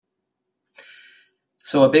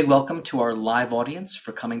So a big welcome to our live audience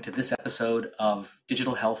for coming to this episode of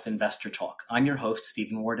Digital Health Investor Talk. I'm your host,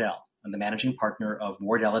 Steven Wardell. I'm the managing partner of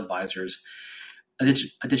Wardell Advisors, a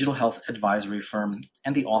digital health advisory firm,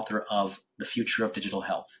 and the author of The Future of Digital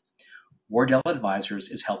Health. Wardell Advisors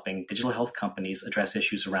is helping digital health companies address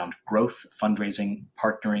issues around growth, fundraising,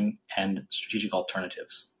 partnering, and strategic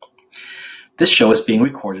alternatives. This show is being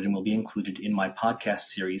recorded and will be included in my podcast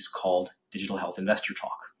series called Digital Health Investor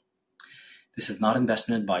Talk. This is not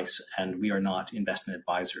investment advice, and we are not investment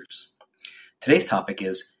advisors. Today's topic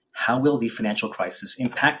is, how will the financial crisis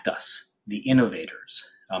impact us, the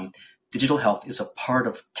innovators? Digital health is a part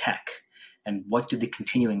of tech, and what do the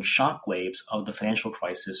continuing shockwaves of the financial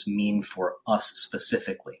crisis mean for us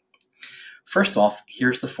specifically? First off,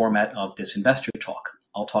 here's the format of this investor talk.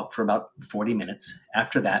 I'll talk for about 40 minutes.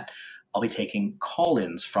 After that, I'll be taking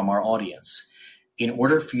call-ins from our audience. In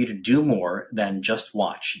order for you to do more than just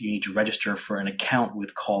watch, you need to register for an account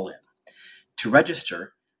with Callin. To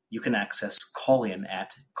register, you can access Callin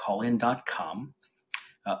at callin.com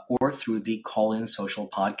or through the Callin social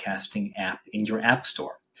podcasting app in your app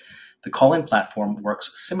store. The Callin platform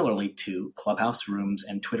works similarly to Clubhouse Rooms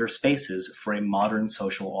and Twitter Spaces for a modern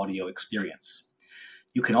social audio experience.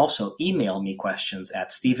 You can also email me questions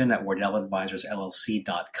at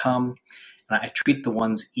steven@wardelladvisorsllc.com. I treat the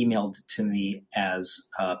ones emailed to me as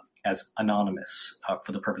anonymous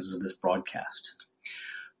for the purposes of this broadcast.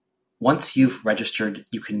 Once you've registered,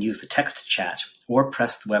 you can use the text chat or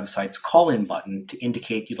press the website's call-in button to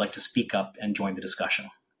indicate you'd like to speak up and join the discussion.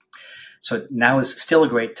 So now is still a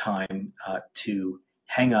great time to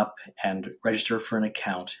hang up and register for an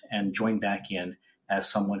account and join back in as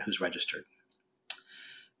someone who's registered.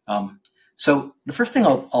 So the first thing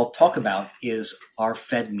I'll talk about is our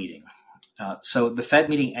Fed meeting. So the Fed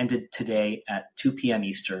meeting ended today at 2 p.m.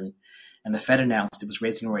 Eastern, and the Fed announced it was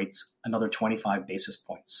raising rates another 25 basis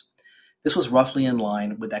points. This was roughly in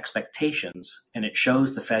line with expectations, and it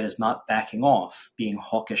shows the Fed is not backing off being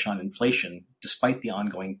hawkish on inflation, despite the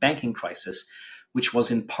ongoing banking crisis, which was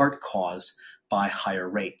in part caused by higher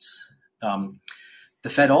rates. The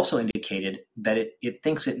Fed also indicated that it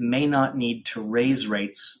thinks it may not need to raise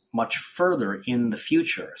rates much further in the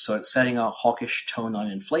future. So it's setting a hawkish tone on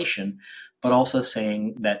inflation, but also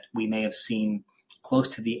saying that we may have seen close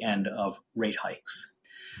to the end of rate hikes.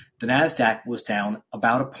 The NASDAQ was down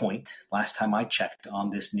about a point last time I checked on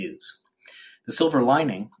this news. The silver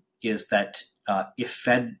lining is that if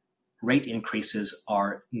Fed rate increases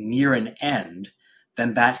are near an end,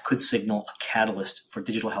 then that could signal a catalyst for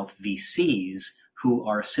digital health VCs who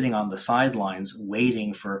are sitting on the sidelines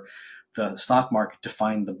waiting for the stock market to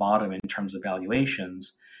find the bottom in terms of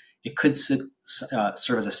valuations. It could serve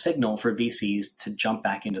as a signal for VCs to jump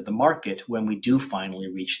back into the market when we do finally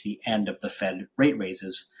reach the end of the Fed rate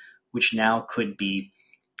raises, which now could be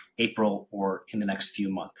April or in the next few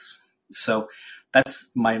months. So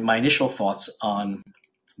that's my initial thoughts on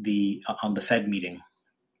the Fed meeting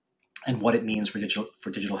and what it means for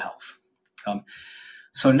digital health.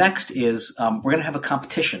 So next is we're going to have a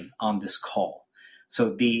competition on this call.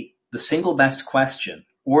 So the single best question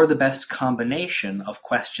or the best combination of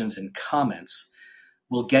questions and comments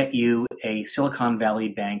will get you a Silicon Valley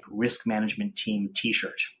Bank Risk Management Team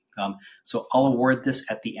t-shirt. So I'll award this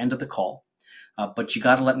at the end of the call, but you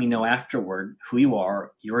got to let me know afterward who you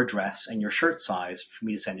are, your address, and your shirt size for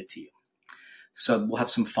me to send it to you. So we'll have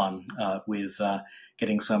some fun with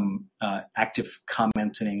getting some active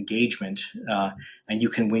comments and engagement, and you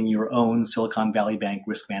can win your own Silicon Valley Bank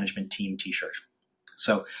Risk Management Team t-shirt.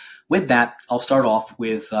 So with that, I'll start off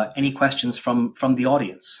with any questions from the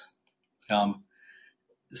audience.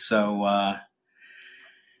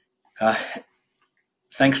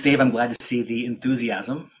 Thanks, Dave. I'm glad to see the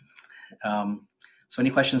enthusiasm. So any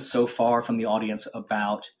questions so far from the audience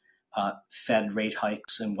about Fed rate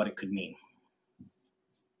hikes and what it could mean?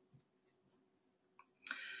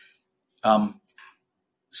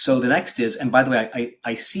 So the next is, and by the way,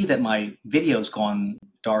 I see that my video's gone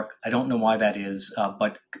dark. I don't know why that is,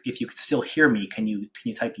 but if you can still hear me, can you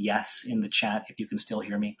type yes in the chat if you can still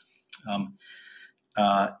hear me?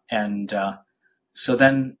 So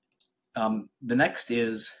then the next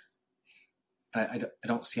is, I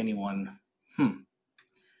don't see anyone. I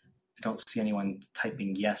don't see anyone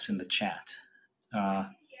typing yes in the chat.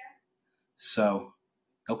 So,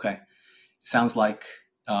 okay, sounds like.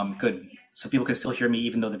 Good. So people can still hear me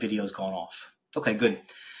even though the video's gone off. Okay, good.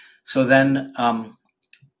 So then,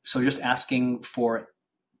 so just asking for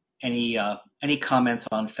any comments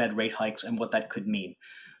on Fed rate hikes and what that could mean.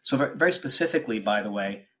 So very specifically, by the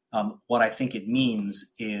way, what I think it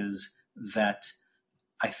means is that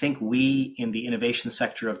I think we in the innovation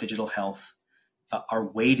sector of digital health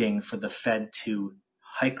are waiting for the Fed to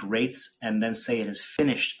hike rates and then say it has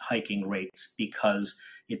finished hiking rates because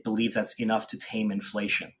it believes that's enough to tame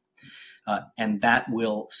inflation. And that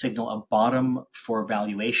will signal a bottom for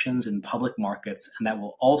valuations in public markets, and that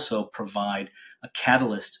will also provide a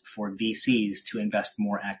catalyst for VCs to invest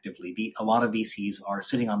more actively. A lot of VCs are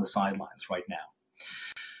sitting on the sidelines right now.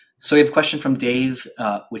 So we have a question from Dave,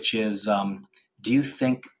 which is, do you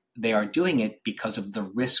think they are doing it because of the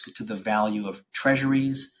risk to the value of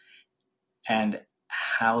treasuries and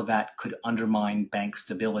how that could undermine bank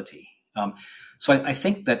stability? So I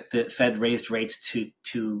think that the Fed raised rates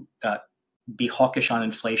to be hawkish on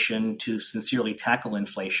inflation, to sincerely tackle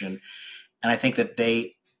inflation. And I think that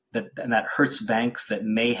that hurts banks that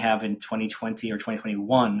may have in 2020 or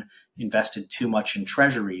 2021 invested too much in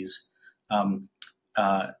treasuries, and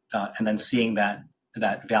then seeing that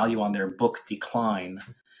value on their book decline,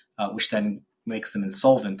 which then makes them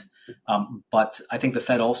insolvent. But I think the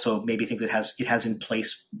Fed also maybe thinks it has in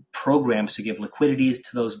place programs to give liquidities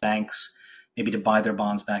to those banks, maybe to buy their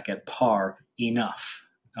bonds back at par enough.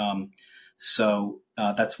 So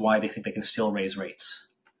that's why they think they can still raise rates.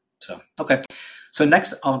 Okay. So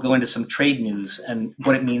next, I'll go into some trade news and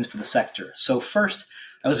what it means for the sector. So first,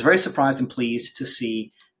 I was very surprised and pleased to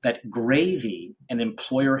see that Gravy, an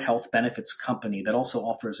employer health benefits company that also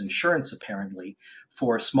offers insurance apparently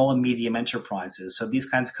for small and medium enterprises. So these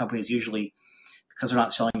kinds of companies usually, because they're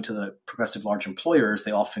not selling to the progressive large employers,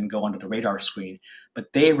 they often go under the radar screen.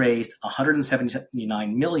 But they raised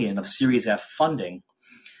 $179 million of Series F funding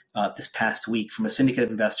this past week from a syndicate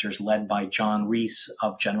of investors led by John Reese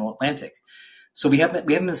of General Atlantic. So we haven't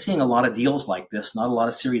been seeing a lot of deals like this, not a lot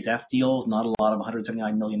of Series F deals, not a lot of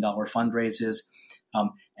 $179 million fundraisers.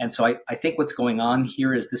 And so I think what's going on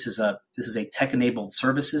here is this is a tech-enabled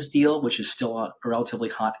services deal, which is still a relatively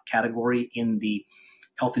hot category in the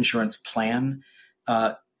health insurance plan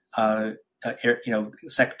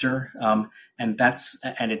sector. And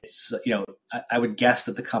it's I would guess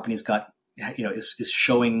that the company's got is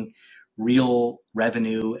showing real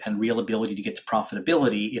revenue and real ability to get to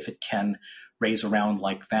profitability if it can raise a round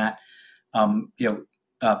like that.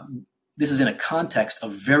 This is in a context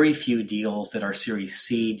of very few deals that are Series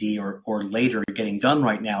C, D, or later getting done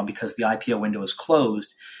right now because the IPO window is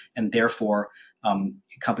closed, and therefore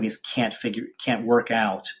companies can't work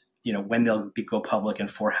out when they'll go public and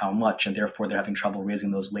for how much, and therefore they're having trouble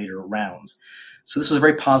raising those later rounds. So this was a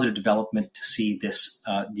very positive development to see this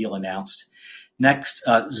deal announced. Next,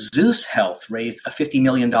 Zeus Health raised a $50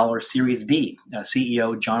 million Series B.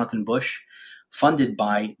 CEO Jonathan Bush, funded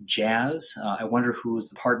by Jazz. I wonder who's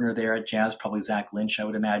the partner there at Jazz, probably Zach Lynch, I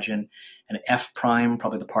would imagine. And F Prime,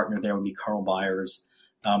 probably the partner there would be Carl Byers,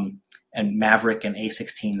 and Maverick and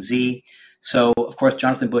A16Z. So, of course,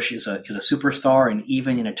 Jonathan Bush is a superstar, and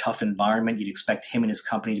even in a tough environment, you'd expect him and his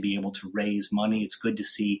company to be able to raise money. It's good to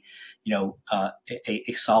see,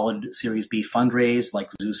 a solid Series B fundraise like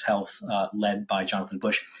Zeus Health, led by Jonathan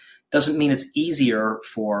Bush. Doesn't mean it's easier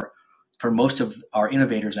for most of our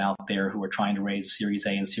innovators out there who are trying to raise Series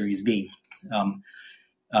A and Series B.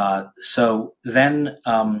 So then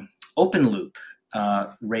OpenLoop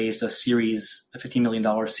raised a $15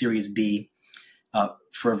 million Series B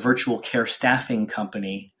for a virtual care staffing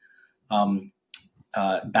company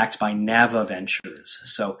backed by Nava Ventures.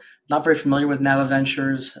 So not very familiar with Nava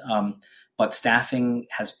Ventures, but staffing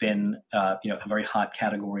has been a very hot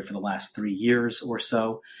category for the last 3 years or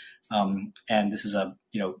so. And this is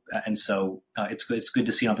it's good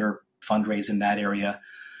to see another fundraise in that area.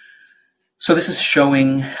 So this is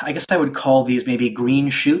showing, I guess I would call these maybe green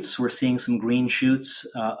shoots. We're seeing some green shoots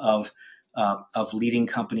of leading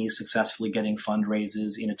companies successfully getting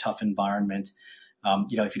fundraises in a tough environment.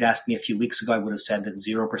 If you'd asked me a few weeks ago, I would have said that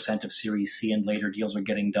 0% of Series C and later deals are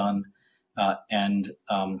getting done, and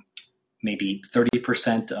maybe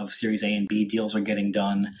 30% of Series A and B deals are getting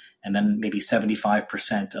done, and then maybe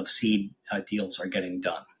 75% of seed deals are getting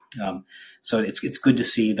done. So it's good to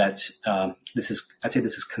see that this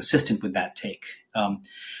is consistent with that take.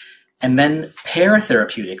 And then Pear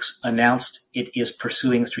Therapeutics announced it is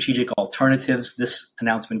pursuing strategic alternatives. This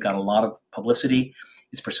announcement got a lot of publicity.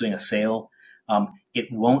 It's pursuing a sale. It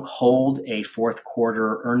won't hold a fourth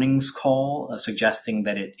quarter earnings call, suggesting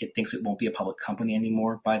that it thinks it won't be a public company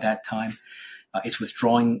anymore by that time. It's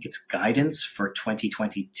withdrawing its guidance for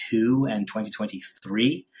 2022 and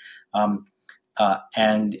 2023.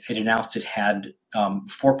 And it announced it had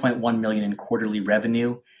 $4.1 million in quarterly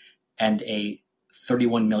revenue and a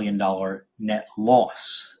 $31 million net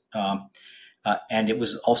loss. And it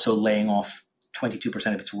was also laying off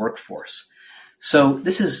 22% of its workforce. So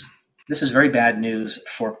this is this is very bad news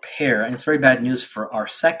for Pear, and it's very bad news for our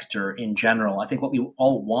sector in general. I think what we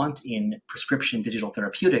all want in prescription digital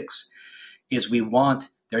therapeutics is we want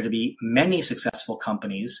there to be many successful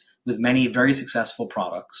companies with many very successful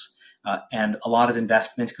products, and a lot of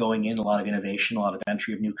investment going in, a lot of innovation, a lot of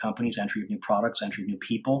entry of new companies, entry of new products, entry of new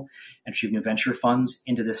people, entry of new venture funds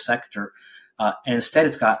into this sector. And instead,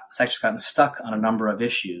 the sector's gotten stuck on a number of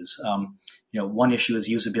issues. One issue is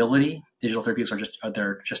usability. Digital therapeutics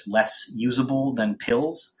are just less usable than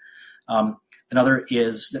pills. Another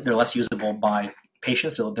is that they're less usable by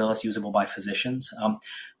patients. They're less usable by physicians.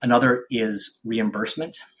 Another is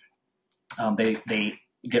reimbursement. They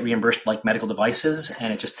get reimbursed like medical devices,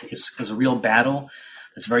 and it just is a real battle.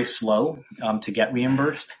 It's very slow to get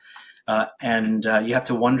reimbursed. And you have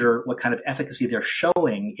to wonder what kind of efficacy they're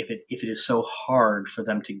showing if it is so hard for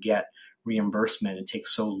them to get reimbursement. It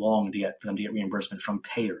takes so long for them to get reimbursement from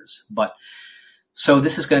payers. But so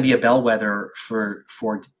this is going to be a bellwether for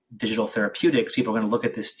digital therapeutics. People are going to look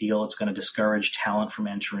at this deal. It's going to discourage talent from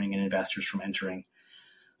entering and investors from entering.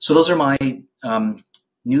 So those are my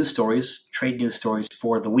news stories, trade news stories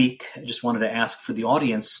for the week. I just wanted to ask for the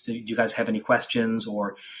audience, do you guys have any questions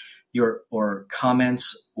or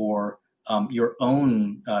comments or your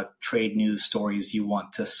own trade news stories you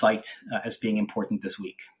want to cite as being important this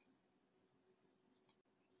week?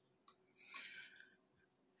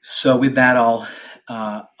 So with that, I'll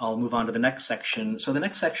move on to the next section. So the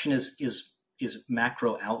next section is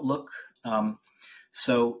macro outlook.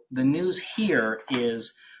 So the news here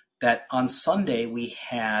is that on Sunday we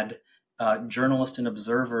had journalist and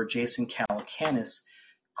observer Jason Calacanis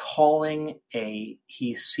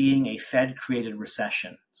he's seeing a Fed-created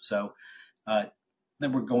recession. So that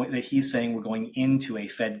he's saying we're going into a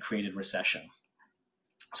Fed-created recession.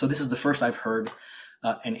 So this is the first I've heard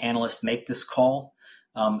an analyst make this call.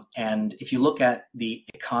 And if you look at the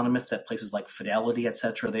economists at places like Fidelity, et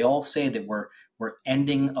cetera, they all say that we're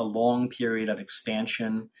ending a long period of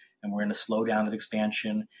expansion, and we're in a slowdown of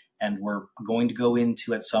expansion, and we're going to go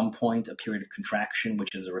into at some point a period of contraction,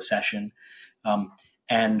 which is a recession.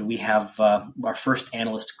 And we have our first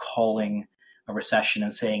analyst calling a recession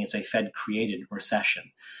and saying it's a Fed-created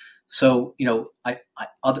recession. So, I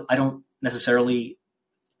don't necessarily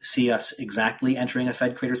see us exactly entering a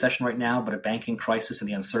Fed-created recession right now, but a banking crisis and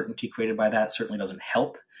the uncertainty created by that certainly doesn't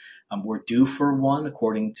help. We're due for one,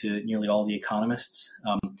 according to nearly all the economists,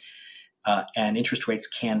 and interest rates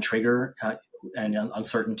can trigger, and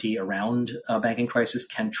uncertainty around a banking crisis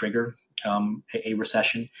can trigger a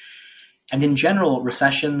recession. And in general,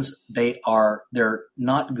 recessions, they're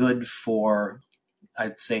not good for,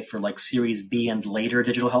 I'd say, for like Series B and later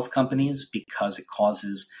digital health companies, because it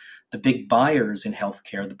causes the big buyers in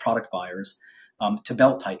healthcare, the product buyers, to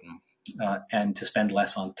belt tighten and to spend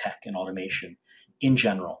less on tech and automation in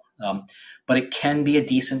general. But it can be a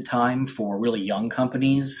decent time for really young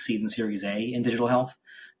companies, seed and Series A in digital health,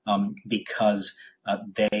 because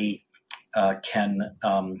their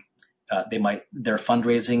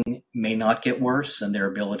fundraising may not get worse, and their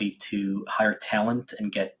ability to hire talent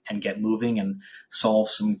and get moving and solve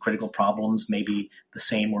some critical problems may be the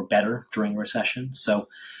same or better during recession. So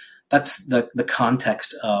that's the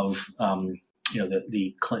context of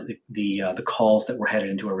the calls that we're headed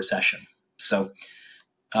into a recession. So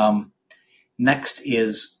next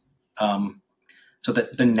is so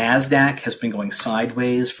that the Nasdaq has been going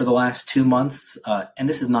sideways for the last 2 months, and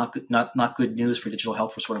this is not good news for digital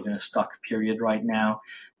health. We're sort of in a stuck period right now.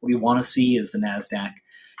 What we want to see is the Nasdaq,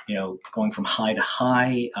 going from high to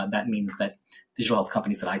high. That means that digital health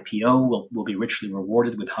companies that IPO will be richly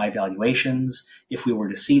rewarded with high valuations. If we were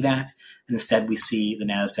to see that, and instead we see the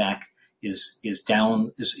Nasdaq is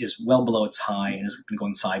well below its high and has been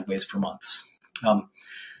going sideways for months.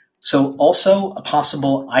 So also a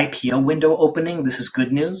possible IPO window opening. This is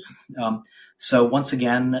good news. So once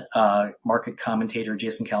again, market commentator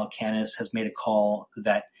Jason Calacanis has made a call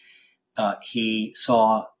that he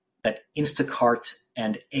saw that Instacart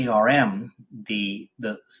and ARM, the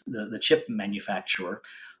chip manufacturer,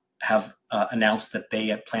 have announced that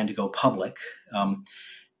they plan to go public.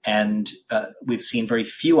 And we've seen very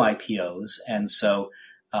few IPOs. And so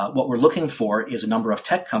what we're looking for is a number of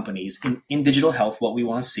tech companies in digital health. What we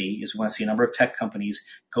want to see is a number of tech companies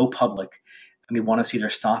go public, and we want to see their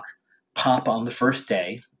stock pop on the first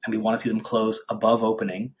day, and we want to see them close above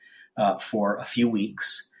opening for a few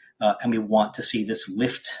weeks, and we want to see this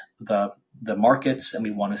lift the markets, and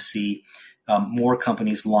we want to see more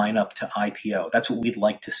companies line up to IPO. That's what we'd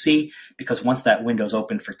like to see, because once that window is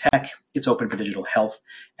open for tech, it's open for digital health,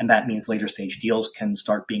 and that means later stage deals can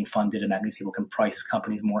start being funded, and that means people can price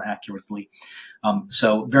companies more accurately.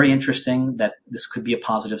 So very interesting that this could be a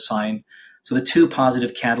positive sign. So the two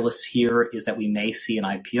positive catalysts here is that we may see an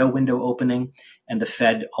IPO window opening, and the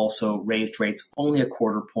Fed also raised rates only a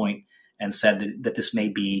quarter point and said that this may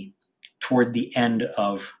be toward the end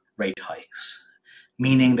of rate hikes,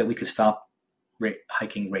 meaning that we could stop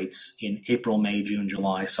hiking rates in April, May, June,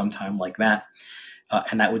 July, sometime like that.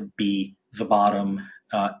 And that would be the bottom,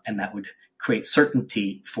 and that would create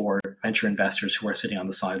certainty for venture investors who are sitting on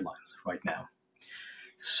the sidelines right now.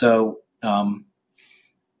 So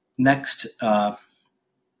next, and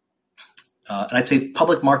I'd say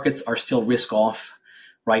public markets are still risk off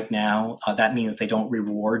right now. That means they don't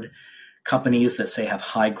reward companies that say have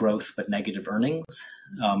high growth but negative earnings.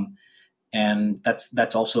 And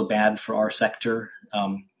that's also bad for our sector.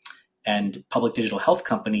 And public digital health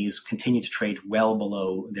companies continue to trade well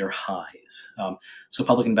below their highs. So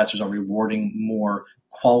public investors are rewarding more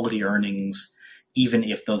quality earnings, even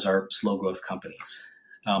if those are slow growth companies.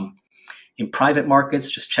 In private markets,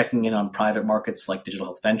 just checking in on private markets like digital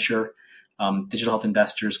health venture, digital health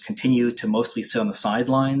investors continue to mostly sit on the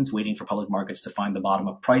sidelines, waiting for public markets to find the bottom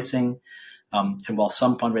of pricing. And while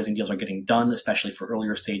some fundraising deals are getting done, especially for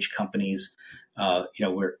earlier stage companies,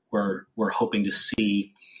 we're hoping to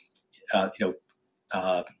see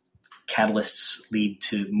catalysts lead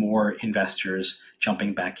to more investors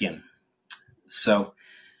jumping back in. So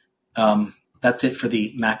that's it for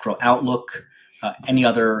the macro outlook. Any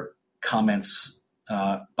other comments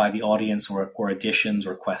by the audience, or additions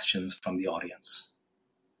or questions from the audience?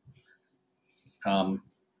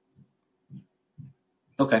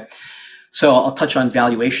 Okay. So I'll touch on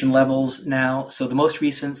valuation levels now. So the most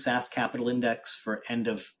recent SaaS Capital Index for end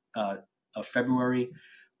of February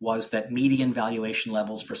was that median valuation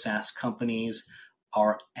levels for SaaS companies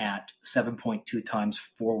are at 7.2 times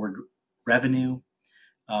forward revenue.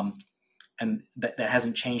 And that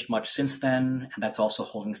hasn't changed much since then. And that's also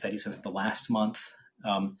holding steady since the last month.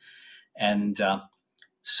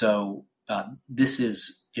 So this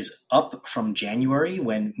is up from January,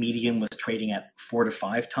 when median was trading at 4 to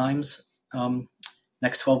 5 times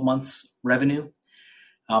next 12 months revenue.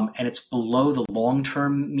 And it's below the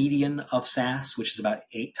long-term median of SaaS, which is about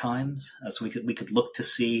 8 times. So we could look to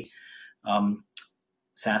see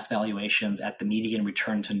SaaS valuations at the median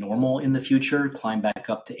return to normal in the future, climb back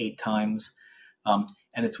up to 8 times.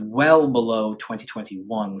 And it's well below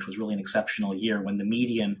 2021, which was really an exceptional year, when the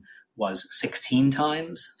median was 16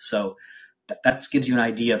 times. So that gives you an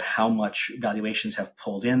idea of how much valuations have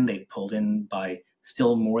pulled in. They've pulled in by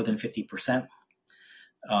still more than 50%,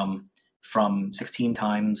 from 16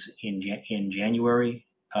 times in January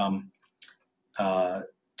in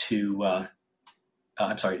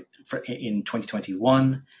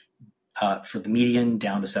 2021, for the median,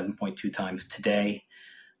 down to 7.2 times today.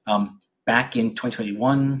 Back in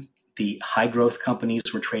 2021, the high growth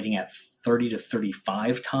companies were trading at 30 to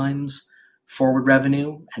 35 times forward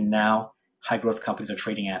revenue, and now high growth companies are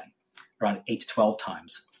trading at around 8 to 12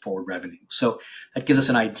 times forward revenue. So that gives us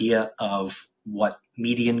an idea of what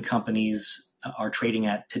median companies are trading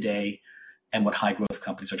at today and what high growth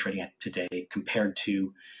companies are trading at today, compared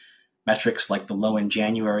to metrics like the low in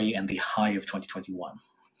January and the high of 2021.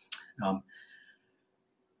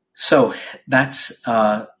 So that's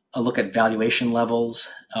a look at valuation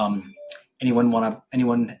levels. Anyone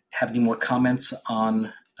have any more comments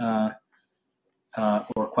on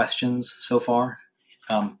or questions so far?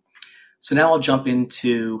 So now I'll jump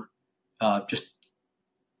into just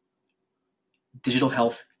digital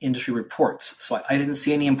health industry reports. So I didn't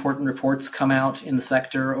see any important reports come out in the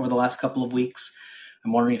sector over the last couple of weeks.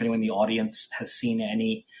 I'm wondering if anyone in the audience has seen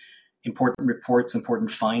any important reports,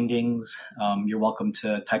 important findings. You're welcome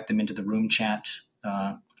to type them into the room chat.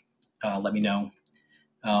 Let me know,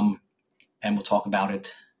 and we'll talk about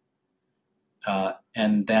it.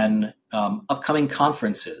 And then upcoming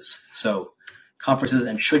conferences. So conferences,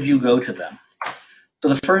 and should you go to them? So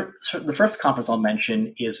the first conference I'll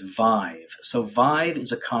mention is ViVE. So ViVE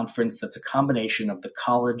is a conference that's a combination of the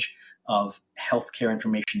College of Healthcare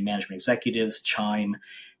Information Management Executives, CHIME,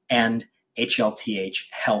 and HLTH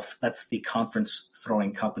Health. That's the conference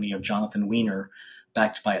throwing company of Jonathan Weiner,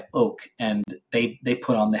 backed by Oak. And they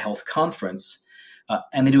put on the health conference,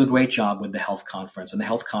 and they do a great job with the health conference. And the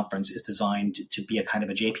health conference is designed to be a kind of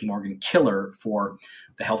a JP Morgan killer for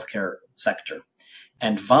the healthcare sector.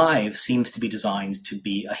 And ViVE seems to be designed to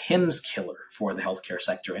be a HIMSS killer for the healthcare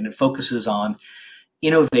sector. And it focuses on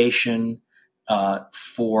innovation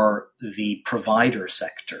for the provider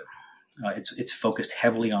sector. It's focused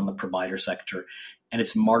heavily on the provider sector, and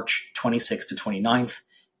it's March 26th to 29th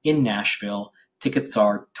in Nashville. Tickets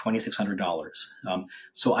are $2,600.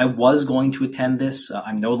 So I was going to attend this.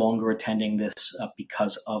 I'm no longer attending this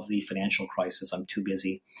because of the financial crisis. I'm too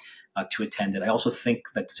busy to attend it. I also think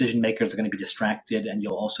that decision makers are going to be distracted, and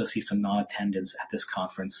you'll also see some non-attendance at this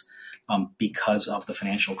conference because of the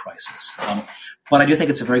financial crisis. But I do think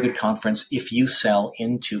it's a very good conference if you sell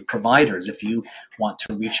into providers, if you want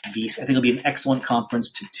to reach VCs. I think it'll be an excellent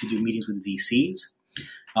conference to do meetings with VCs.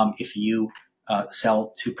 If you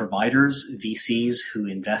sell to providers, VCs who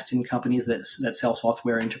invest in companies that sell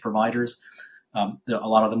software into providers, a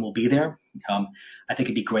lot of them will be there. I think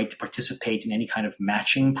it'd be great to participate in any kind of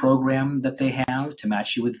matching program that they have to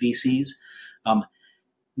match you with VCs.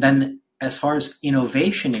 Then as far as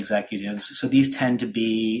innovation executives, so these tend to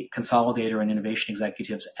be consolidator and innovation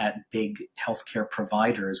executives at big healthcare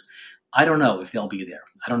providers. I don't know if they'll be there.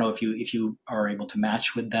 I don't know if you are able to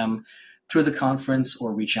match with them through the conference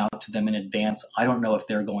or reach out to them in advance. I don't know if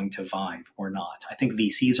they're going to Vive or not. I think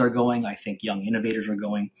VCs are going. I think young innovators are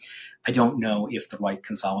going. I don't know if the right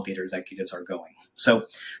consolidator executives are going. So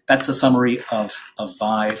that's a summary of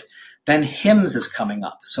Vive. Then HIMSS is coming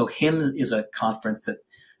up. So HIMSS is a conference that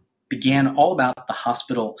began all about the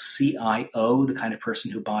hospital CIO, the kind of person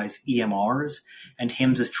who buys EMRs, and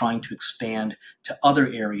HIMSS is trying to expand to other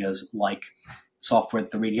areas like software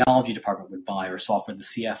that the radiology department would buy or software the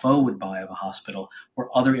CFO would buy of a hospital or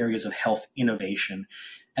other areas of health innovation.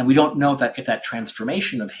 And we don't know if that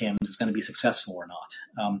transformation of HIMSS is going to be successful or not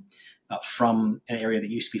from an area that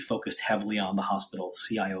used to be focused heavily on the hospital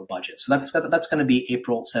CIO budget. So that's going to be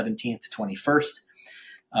April 17th to 21st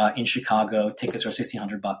in Chicago. Tickets are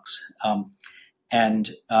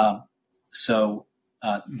 $1,600. So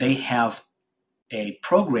they have a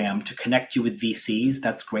program to connect you with VCs.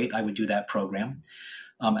 That's great. I would do that program.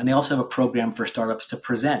 And they also have a program for startups to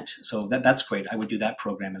present. So that's great. I would do that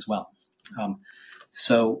program as well.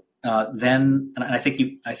 Then I think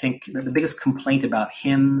the biggest complaint about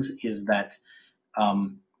HIMSS is that the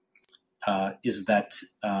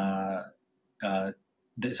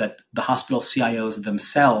hospital CIOs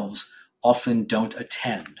themselves often don't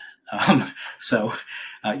attend. So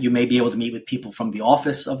you may be able to meet with people from the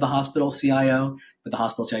office of the hospital CIO, but the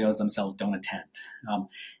hospital CIOs themselves don't attend.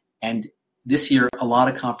 And this year, a lot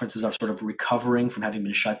of conferences are sort of recovering from having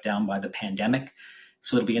been shut down by the pandemic.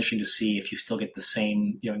 So it'll be interesting to see if you still get the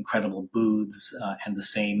same, incredible booths and the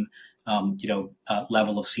same,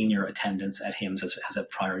 level of senior attendance at HIMSS as at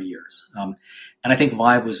prior years. And I think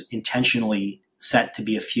Vive was intentionally set to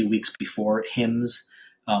be a few weeks before HIMSS,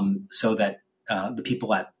 so that the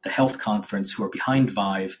people at the health conference who are behind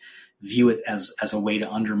Vive view it as a way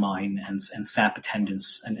to undermine and sap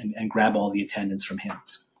attendance and grab all the attendance from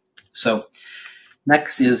HIMSS. So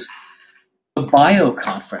next is the Bio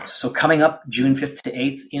Conference. So coming up June 5th to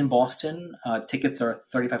 8th in Boston, tickets are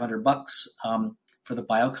 $3,500 for the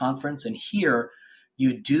Bio Conference. And here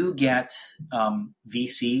you do get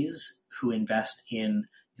VCs who invest in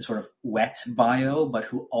sort of wet bio, but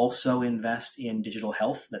who also invest in digital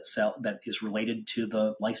health that is related to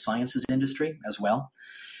the life sciences industry as well.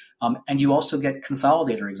 And you also get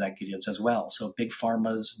consolidator executives as well. So big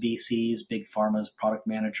pharma's VCs, big pharma's product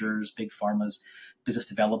managers, big pharma's business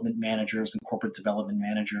development managers and corporate development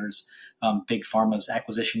managers, big pharma's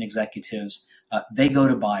acquisition executives, they go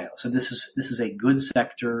to bio. So this is a good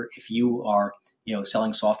sector if you are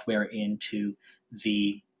selling software into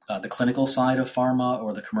the clinical side of pharma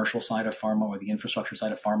or the commercial side of pharma or the infrastructure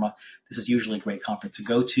side of pharma. This is usually a great conference to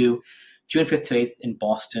go to. June 5th to 8th in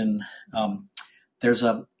Boston. There's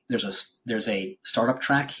a startup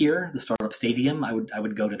track here, the startup stadium. I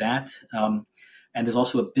would go to that. And there's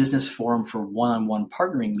also a business forum for one-on-one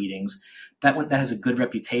partnering meetings. That has a good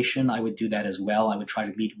reputation. I would do that as well. I would try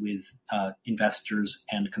to meet with investors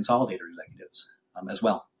and consolidator executives as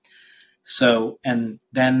well. So, and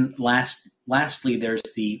then lastly, there's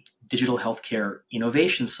the Digital Healthcare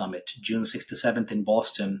Innovation Summit, June 6th to 7th in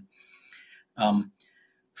Boston.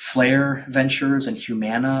 Flare Ventures and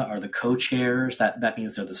Humana are the co-chairs. That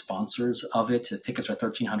means they're the sponsors of it. The tickets are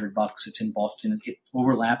 $1,300. It's in Boston. It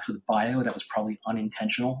overlapped with Bio. That was probably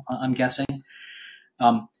unintentional, I'm guessing.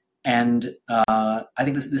 I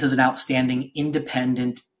think this is an outstanding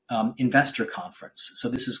independent investor conference. So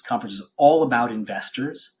this conference is all about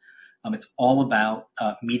investors. It's all about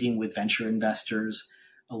meeting with venture investors,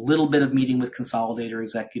 a little bit of meeting with consolidator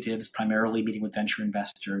executives, primarily meeting with venture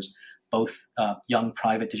investors. Both young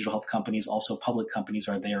private digital health companies, also public companies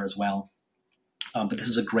are there as well. But this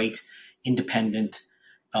is a great independent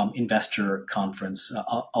investor conference.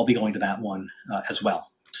 I'll be going to that one as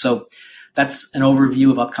well. So that's an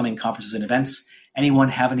overview of upcoming conferences and events. Anyone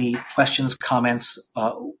have any questions, comments,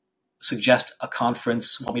 suggest a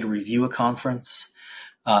conference, want me to review a conference?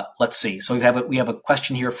 Let's see. So we have a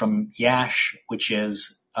question here from Yash, which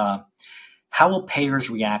is, how will payers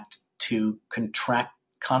react to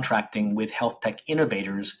contracting with health tech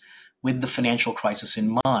innovators with the financial crisis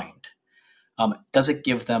in mind? Does it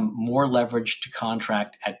give them more leverage to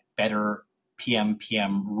contract at better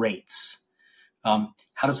PMPM rates? How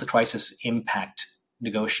does the crisis impact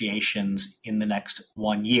negotiations in the next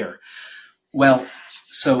 1 year? Well,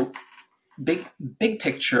 so big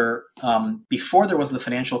picture, before there was the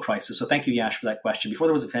financial crisis, so thank you, Yash, for that question. Before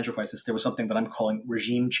there was a financial crisis, there was something that I'm calling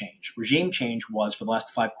regime change. Regime change was, for the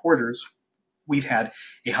last 5 quarters, we've had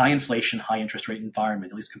a high inflation, high interest rate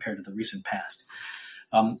environment, at least compared to the recent past.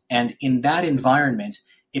 And in that environment,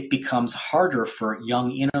 it becomes harder for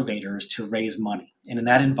young innovators to raise money. And in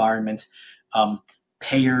that environment,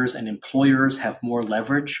 payers and employers have more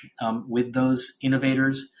leverage with those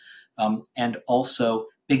innovators. And also,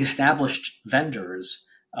 big established vendors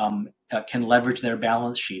can leverage their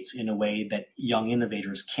balance sheets in a way that young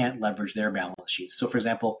innovators can't leverage their balance sheets. So, for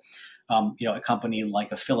example, a company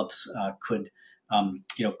like a Philips could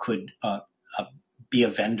be a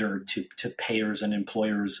vendor to payers and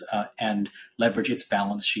employers and leverage its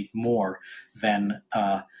balance sheet more than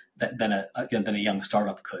a young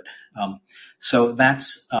startup could. So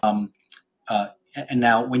that's and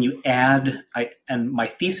now when you add, and my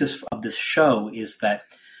thesis of this show is that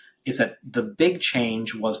the big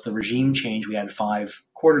change was the regime change we had 5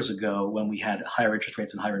 quarters ago when we had higher interest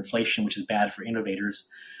rates and higher inflation, which is bad for innovators.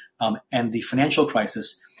 And the financial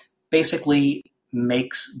crisis basically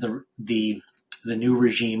makes the new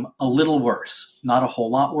regime a little worse, not a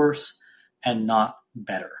whole lot worse, and not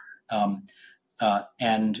better. And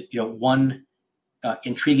one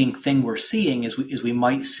intriguing thing we're seeing is we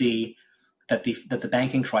might see that the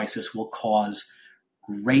banking crisis will cause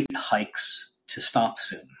rate hikes to stop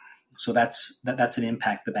soon. So that's an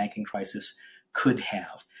impact the banking crisis could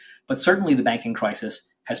have. But certainly the banking crisis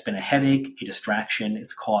has been a headache, a distraction.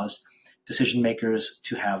 It's caused decision makers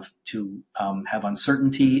to have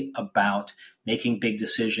uncertainty about making big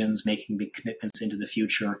decisions, making big commitments into the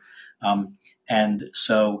future, and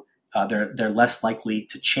so they're less likely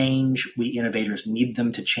to change. We innovators need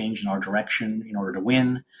them to change in our direction in order to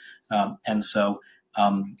win, and so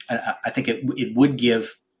I think it would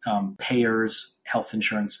give payers, health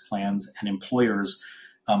insurance plans, and employers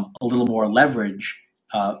a little more leverage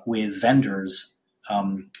with vendors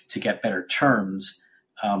to get better terms.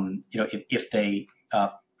 If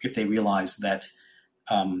they realize that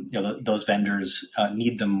those vendors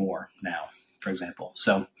need them more now, for example.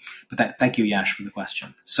 So, but thank you, Yash, for the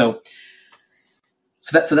question. So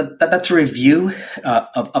that's a review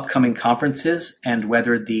of upcoming conferences and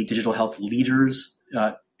whether the digital health leaders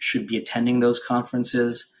should be attending those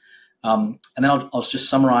conferences. And then I'll just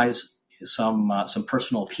summarize some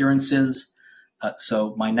personal appearances.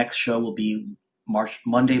 So my next show will be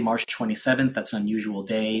Monday, March 27th. That's an unusual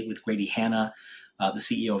day with Grady Hanna, the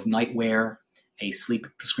CEO of Nightwear, a sleep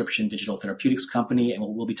prescription digital therapeutics company. And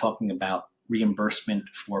we'll be talking about reimbursement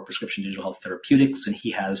for prescription digital health therapeutics. And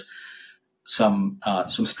he has some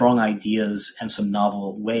strong ideas and some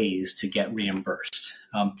novel ways to get reimbursed.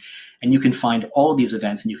 And you can find all of these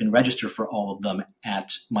events and you can register for all of them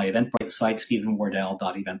at my Eventbrite site,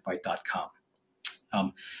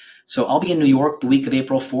 stevenwardell.eventbrite.com. So I'll be in New York the week of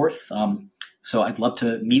April 4th. So I'd love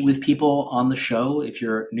to meet with people on the show if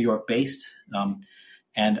you're New York based.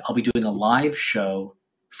 And I'll be doing a live show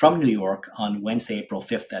from New York on Wednesday, April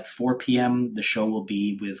 5th at 4 p.m. The show will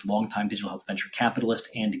be with longtime digital health venture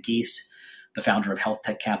capitalist Andy Geist, the founder of Health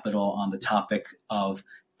Tech Capital, on the topic of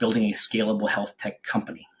building a scalable health tech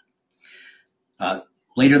company.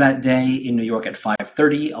 Later that day in New York at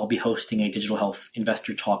 5:30, I'll be hosting a Digital Health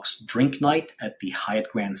Investor Talks drink night at the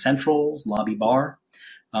Hyatt Grand Central's lobby bar.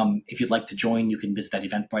 If you'd like to join, you can visit that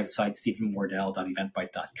Eventbrite site,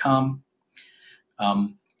 stevenwardell.eventbrite.com.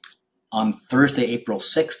 On Thursday, April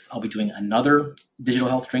 6th, I'll be doing another Digital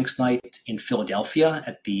Health Drinks Night in Philadelphia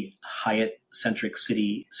at the Hyatt Centric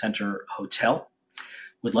City Center Hotel.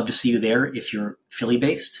 Would love to see you there if you're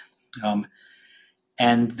Philly-based.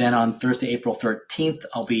 And then on Thursday, April 13th,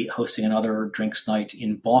 I'll be hosting another drinks night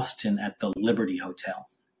in Boston at the Liberty Hotel.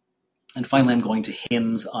 And finally, I'm going to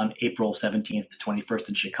HIMSS on April 17th to 21st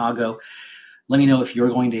in Chicago. Let me know if you're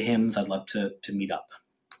going to HIMSS. I'd love to meet up.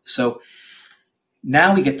 So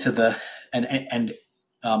now we get to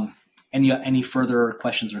any further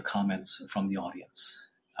questions or comments from the audience.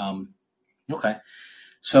 Okay.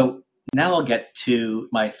 So now I'll get to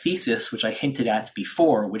my thesis, which I hinted at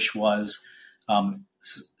before, which was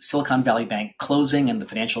Silicon Valley Bank closing and the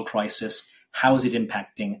financial crisis, how is it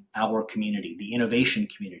impacting our community, the innovation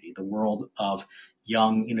community, the world of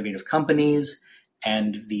young innovative companies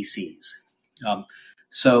and VCs?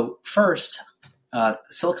 So first,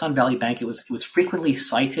 Silicon Valley Bank, it was frequently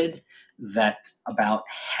cited that about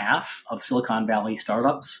half of Silicon Valley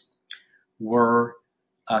startups were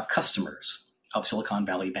customers of Silicon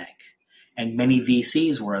Valley Bank. And many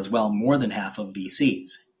VCs were as well, more than half of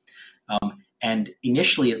VCs. And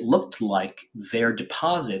initially it looked like their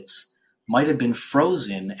deposits might have been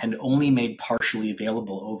frozen and only made partially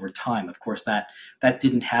available over time. Of course, that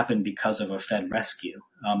didn't happen because of a Fed rescue.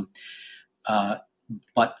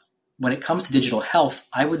 But when it comes to digital health,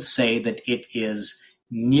 I would say that it is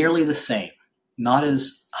nearly the same. Not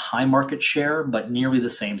as high market share, but nearly the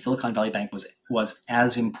same. Silicon Valley Bank was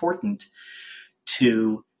as important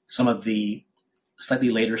to some of the slightly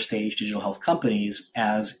later stage digital health companies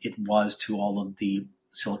as it was to all of the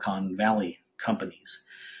Silicon Valley companies.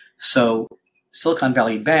 So Silicon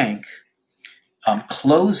Valley Bank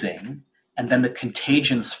closing and then the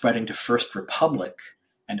contagion spreading to First Republic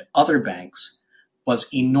and other banks was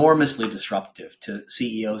enormously disruptive to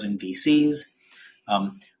CEOs and VCs.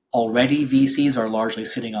 Already, VCs are largely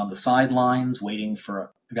sitting on the sidelines, waiting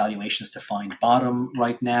for valuations to find bottom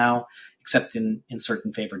right now, except in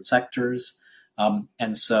certain favored sectors.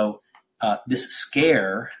 And so this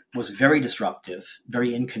scare was very disruptive,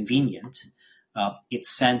 very inconvenient. It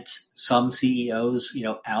sent some CEOs,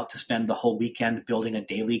 out to spend the whole weekend building a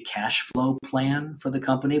daily cash flow plan for the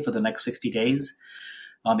company for the next 60 days.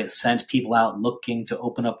 It sent people out looking to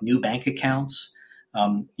open up new bank accounts,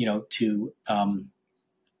 to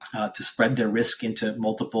spread their risk into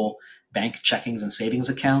multiple bank checkings and savings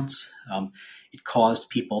accounts. It caused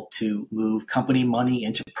people to move company money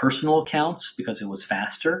into personal accounts because it was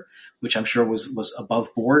faster, which I'm sure was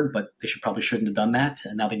above board, but they probably shouldn't have done that.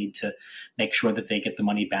 And now they need to make sure that they get the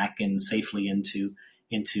money back in safely into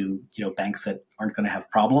banks that aren't going to have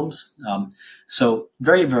problems. So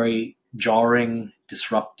very, very jarring,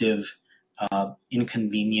 disruptive,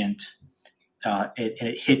 inconvenient, and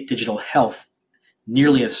it hit digital health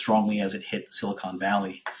nearly as strongly as it hit Silicon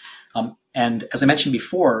Valley. And as I mentioned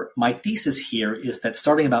before, my thesis here is that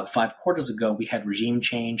starting about 5 quarters ago, we had regime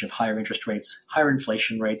change of higher interest rates, higher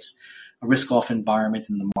inflation rates, a risk-off environment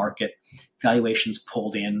in the market, valuations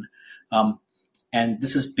pulled in. And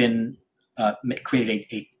this has been created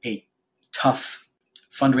a tough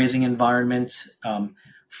fundraising environment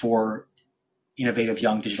for innovative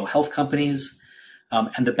young digital health companies.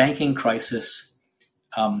 And the banking crisis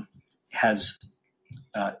has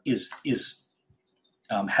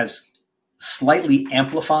slightly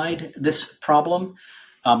amplified this problem,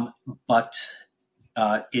 but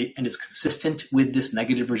it's consistent with this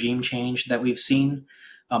negative regime change that we've seen,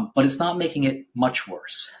 but it's not making it much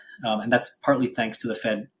worse. And that's partly thanks to the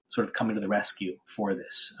Fed sort of coming to the rescue for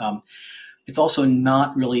this. It's also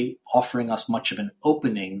not really offering us much of an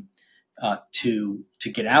opening to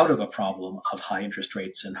get out of a problem of high interest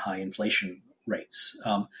rates and high inflation rates.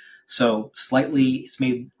 So it's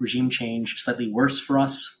made regime change slightly worse for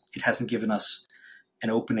us. It hasn't given us an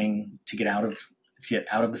opening to get out of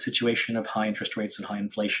the situation of high interest rates and high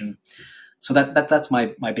inflation. So that's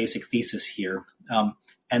my basic thesis here.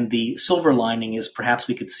 And the silver lining is perhaps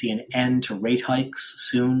we could see an end to rate hikes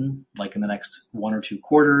soon, like in the next 1 or 2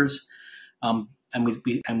 quarters. I think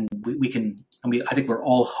we're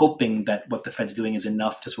all hoping that what the Fed's doing is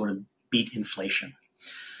enough to sort of beat inflation.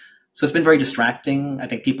 So it's been very distracting. I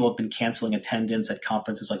think people have been canceling attendance at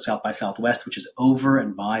conferences like South by Southwest, which is over,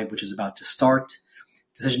 and Vibe, which is about to start.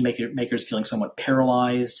 Decision makers feeling somewhat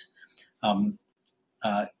paralyzed, and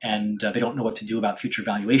they don't know what to do about future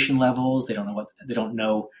valuation levels. They don't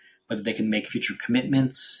know whether they can make future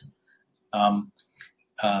commitments, and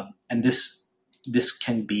this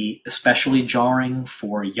can be especially jarring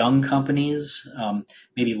for young companies,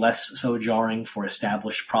 maybe less so jarring for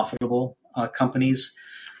established, profitable companies.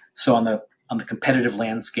 So on the competitive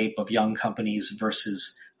landscape of young companies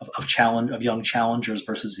versus of young challengers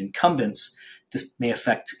versus incumbents, this may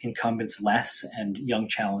affect incumbents less and young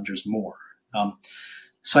challengers more.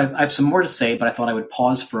 So I have some more to say, but I thought I would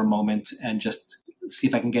pause for a moment and just see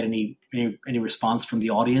if I can get any response from the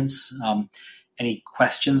audience. Any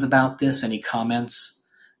questions about this? Any comments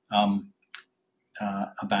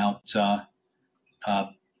about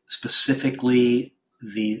specifically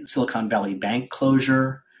the Silicon Valley Bank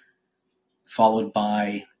closure, followed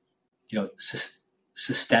by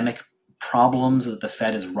systemic problems that the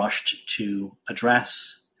Fed has rushed to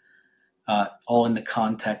address, all in the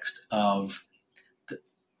context of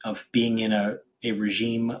being in a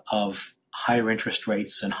regime of higher interest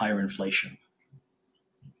rates and higher inflation.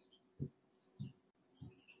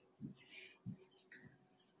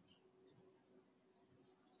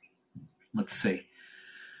 Let's see.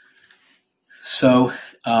 So,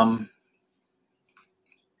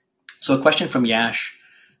 so a question from Yash.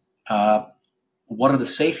 What are the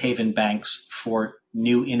safe haven banks for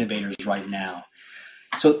new innovators right now?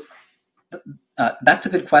 So that's a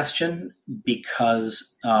good question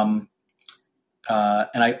because, and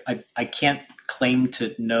I can't claim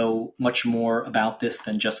to know much more about this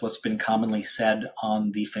than just what's been commonly said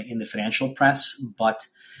in the financial press, but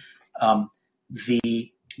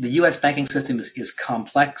the U.S. banking system is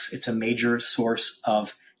complex. It's a major source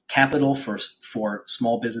of capital for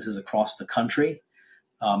small businesses across the country,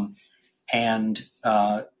 and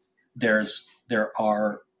there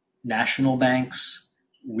are national banks,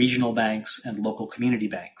 regional banks, and local community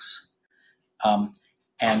banks.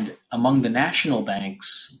 And among the national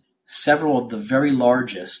banks, several of the very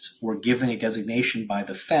largest were given a designation by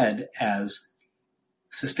the Fed as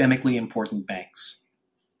systemically important banks.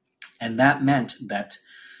 And that meant that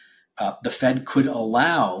the Fed could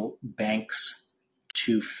allow banks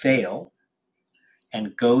to fail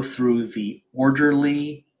and go through the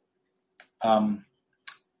orderly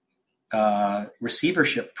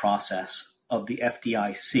receivership process of the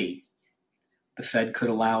FDIC. The Fed could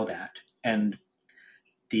allow that, and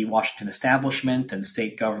the Washington establishment and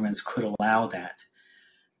state governments could allow that.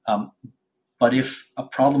 But if a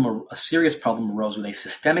serious problem arose with a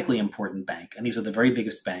systemically important bank, and these are the very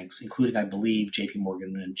biggest banks, including, I believe, JP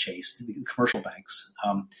Morgan and Chase, the commercial banks,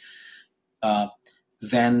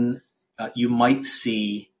 then you might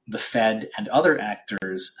see the Fed and other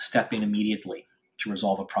actors step in immediately to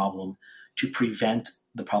resolve a problem, to prevent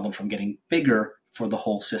the problem from getting bigger for the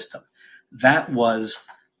whole system. That was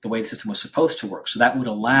the way the system was supposed to work. So that would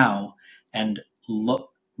allow, and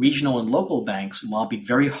regional and local banks lobbied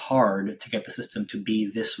very hard to get the system to be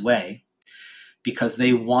this way because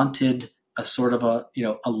they wanted a sort of a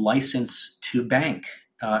license to bank,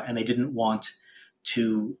 and they didn't want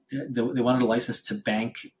to. They wanted a license to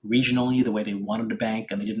bank regionally the way they wanted to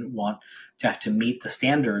bank, and they didn't want to have to meet the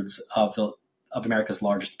standards of America's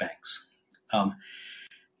largest banks.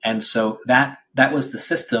 And so that was the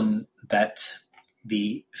system that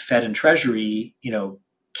the Fed and Treasury,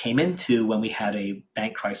 came into when we had a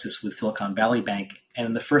bank crisis with Silicon Valley Bank. And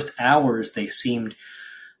in the first hours, they seemed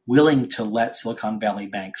willing to let Silicon Valley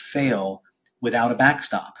Bank fail without a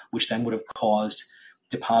backstop, which then would have caused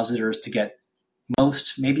depositors to get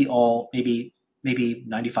most, maybe all, maybe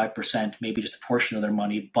 95%, maybe just a portion of their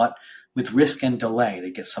money, but with risk and delay.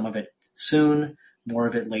 They'd get some of it soon, more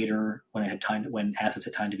of it later when assets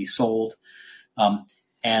had time to be sold.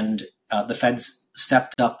 And the Feds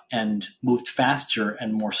stepped up and moved faster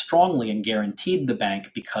and more strongly and guaranteed the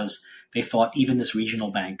bank because they thought even this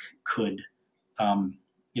regional bank could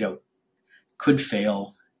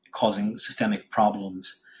fail, causing systemic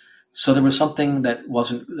problems. So there was something that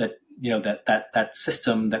wasn't that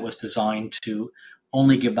system that was designed to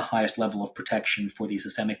only give the highest level of protection for these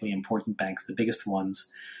systemically important banks, the biggest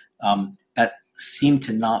ones, that seemed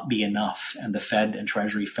to not be enough, and the Fed and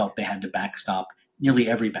Treasury felt they had to backstop nearly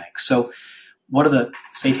every bank. So what are the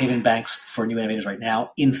safe haven banks for new innovators right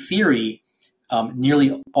now? In theory,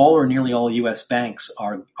 nearly all U.S. banks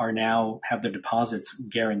are now have their deposits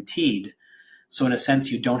guaranteed. So in a sense,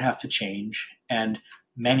 you don't have to change. And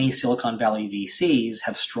many Silicon Valley VCs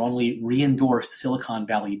have strongly re-endorsed Silicon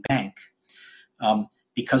Valley Bank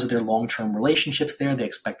because of their long-term relationships there. They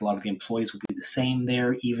expect a lot of the employees will be the same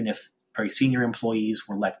there, even if very senior employees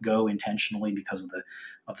were let go intentionally because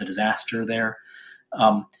of the disaster there.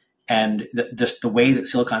 And just the way that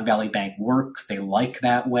Silicon Valley Bank works, they like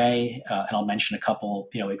that way. And I'll mention a couple,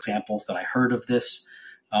 examples that I heard of this.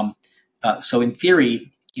 So in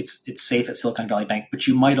theory, it's safe at Silicon Valley Bank, but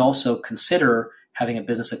you might also consider having a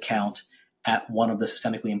business account at one of the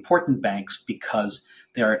systemically important banks because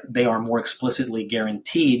they are more explicitly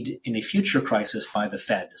guaranteed in a future crisis by the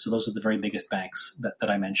Fed. So those are the very biggest banks that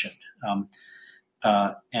I mentioned.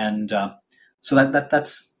 So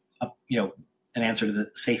that's an answer to the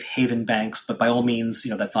safe haven banks, but by all means,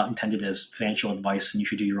 that's not intended as financial advice, and you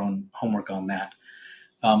should do your own homework on that.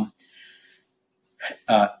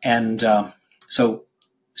 So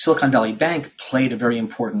Silicon Valley Bank played a very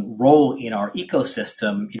important role in our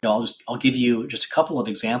ecosystem. I'll give you just a couple of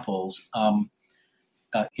examples.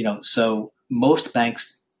 So most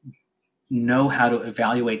banks know how to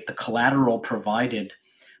evaluate the collateral provided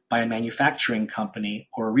by a manufacturing company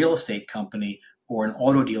or a real estate company or an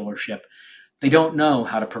auto dealership. They don't know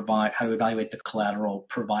how to evaluate the collateral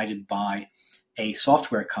provided by a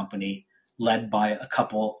software company led by a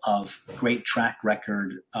couple of great track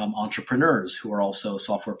record entrepreneurs who are also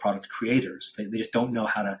software product creators. They just don't know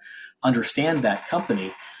how to understand that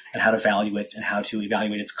company. and how to value it and how to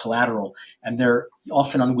evaluate its collateral. And they're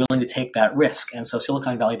often unwilling to take that risk. And so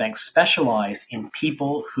Silicon Valley Bank specialized in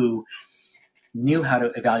people who knew how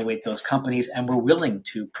to evaluate those companies and were willing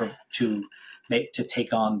to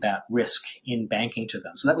take on that risk in banking to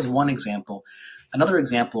them. So that was one example. Another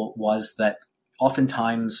example was that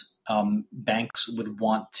oftentimes banks would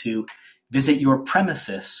want to visit your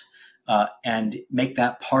premises and make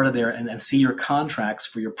that part of and see your contracts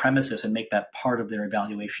for your premises and make that part of their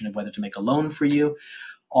evaluation of whether to make a loan for you.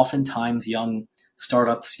 Oftentimes young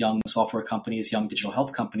startups, young software companies, young digital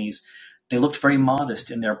health companies, they looked very modest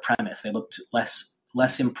in their premise. They looked less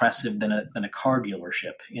impressive than a car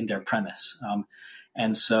dealership in their premise.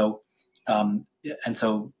 And so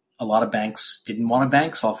a lot of banks didn't want to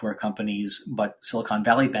bank software companies, but Silicon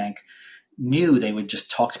Valley Bank knew they would just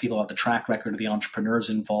talk to people about the track record of the entrepreneurs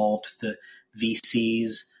involved, the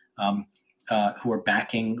VCs who were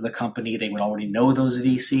backing the company. They would already know those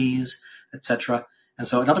VCs, et cetera. And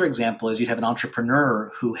so another example is you'd have an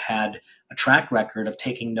entrepreneur who had a track record of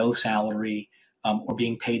taking no salary or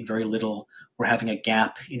being paid very little or having a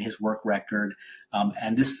gap in his work record.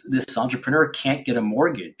 And this entrepreneur can't get a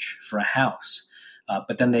mortgage for a house.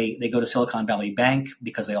 But then they go to Silicon Valley Bank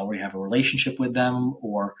because they already have a relationship with them,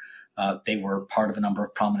 or they were part of a number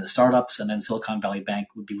of prominent startups, and then Silicon Valley Bank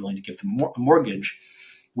would be willing to give them a mortgage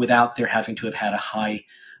without their having to have had a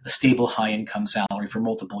stable high income salary for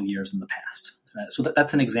multiple years in the past. So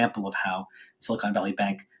that's an example of how Silicon Valley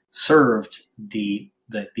Bank served the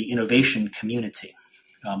innovation community.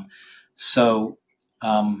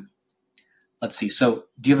 Let's see. So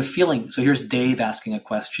do you have a feeling? So here's Dave asking a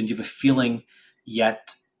question. Do you have a feeling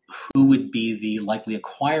yet who would be the likely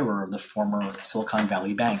acquirer of the former Silicon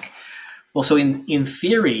Valley Bank? Well, so in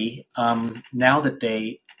theory, now that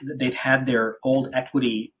they've had their old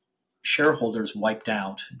equity shareholders wiped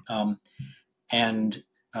out, and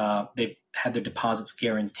they've had their deposits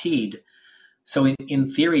guaranteed. So in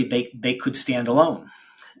theory, they could stand alone.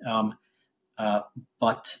 And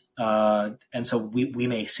so we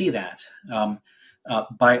may see that.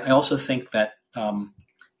 But I also think that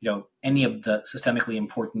any of the systemically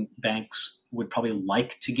important banks would probably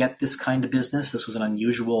like to get this kind of business. This was an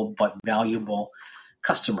unusual but valuable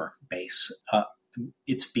customer base.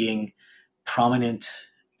 It's being prominent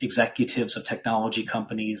executives of technology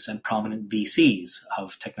companies and prominent VCs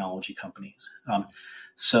of technology companies.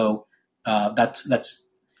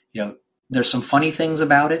 There's some funny things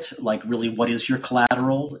about it, like really, what is your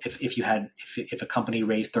collateral? If a company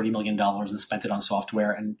raised $30 million and spent it on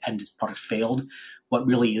software and its product failed, what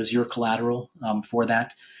really is your collateral for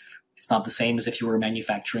that? It's not the same as if you were a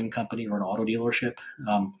manufacturing company or an auto dealership.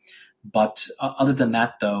 But other than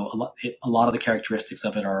that, though, a lot of the characteristics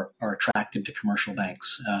of it are attractive to commercial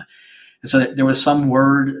banks. And so there was some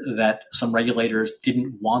word that some regulators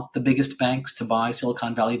didn't want the biggest banks to buy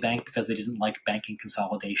Silicon Valley Bank because they didn't like banking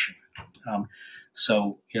consolidation. It's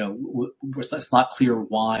not clear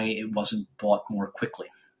why it wasn't bought more quickly.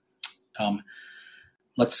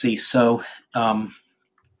 Let's see. So, and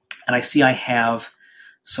I see I have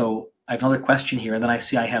another question here, and then I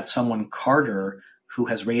see I have someone, Carter, who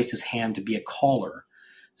has raised his hand to be a caller.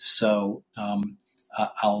 So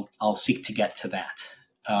I'll seek to get to that.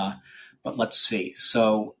 But let's see.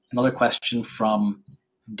 So another question from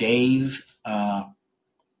Dave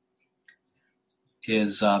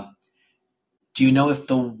is, do you know if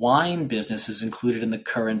the wine business is included in the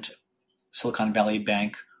current Silicon Valley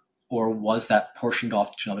Bank, or was that portioned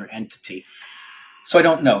off to another entity? So I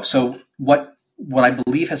don't know. So what I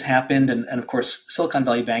believe has happened, and of course, Silicon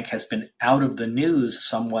Valley Bank has been out of the news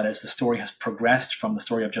somewhat as the story has progressed from the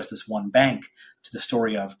story of just this one bank to the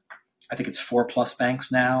story of, I think it's 4+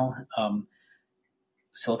 banks now.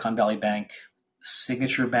 Silicon Valley Bank,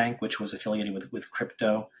 Signature Bank, which was affiliated with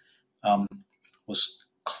crypto, was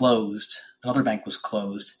closed. Another bank was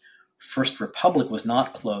closed. First Republic was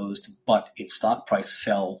not closed, but its stock price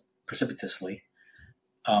fell precipitously.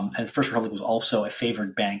 And First Republic was also a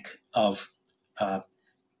favored bank of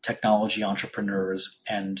technology entrepreneurs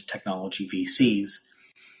and technology VCs.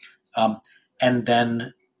 And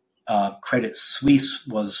then Credit Suisse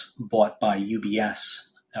was bought by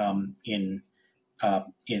UBS in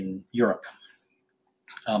Europe.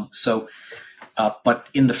 But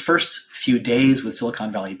in the first few days with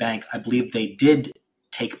Silicon Valley Bank, I believe they did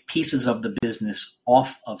take pieces of the business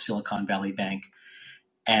off of Silicon Valley Bank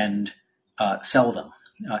and sell them.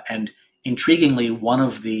 And intriguingly, one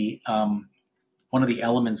of the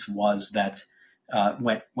elements was that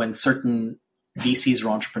when certain VCs or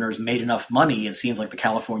entrepreneurs made enough money, it seems like the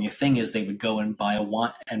California thing is they would go and buy a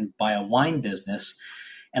wine business,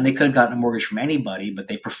 and they could have gotten a mortgage from anybody, but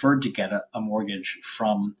they preferred to get a mortgage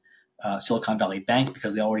from Silicon Valley Bank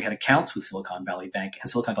because they already had accounts with Silicon Valley Bank, and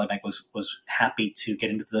Silicon Valley Bank was happy to get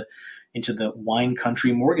into the wine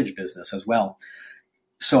country mortgage business as well.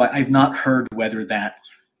 So I've not heard whether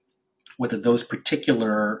those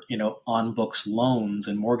particular on books loans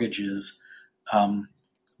and mortgages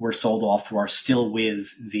were sold off or are still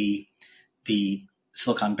with the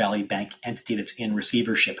Silicon Valley Bank entity that's in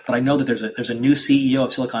receivership. But I know that there's a new CEO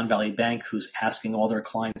of Silicon Valley Bank who's asking all their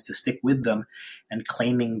clients to stick with them and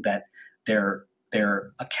claiming that their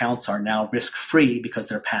accounts are now risk-free because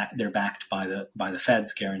they're backed by the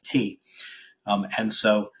Fed's guarantee. And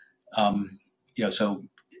so so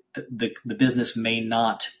the business may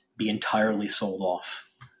not be entirely sold off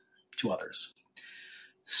to others.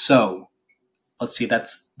 So let's see,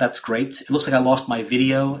 that's great. It looks like I lost my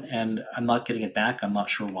video and I'm not getting it back. I'm not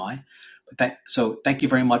sure why. So thank you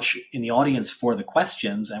very much in the audience for the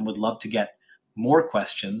questions, and would love to get more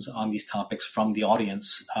questions on these topics from the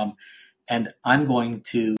audience. And I'm going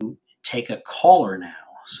to take a caller now.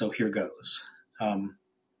 So here goes.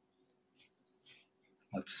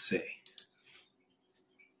 Let's see.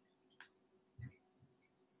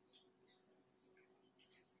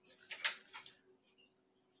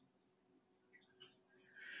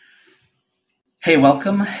 Hey,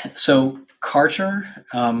 welcome. So Carter,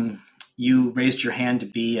 you raised your hand to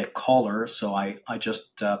be a caller, so I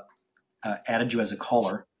just added you as a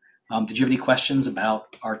caller. Did you have any questions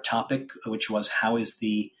about our topic, which was how is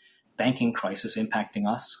the banking crisis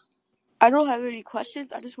impacting us? I don't have any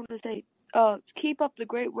questions. I just want to say, keep up the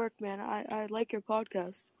great work, man. I like your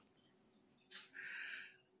podcast.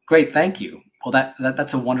 Great, thank you. Well,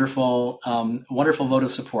 that's a wonderful vote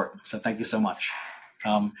of support. So thank you so much.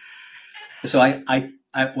 So I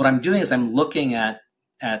what I'm doing is I'm looking at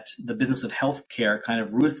the business of healthcare kind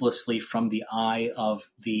of ruthlessly from the eye of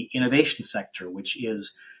the innovation sector, which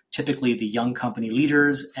is typically the young company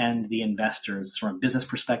leaders and the investors. It's from a business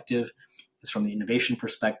perspective. It's from the innovation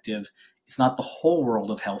perspective. It's not the whole world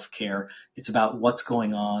of healthcare. It's about what's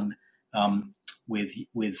going on with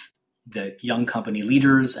the young company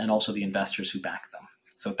leaders and also the investors who back them.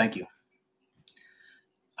 So thank you.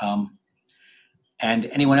 And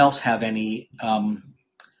anyone else have any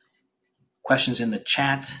questions in the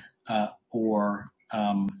chat or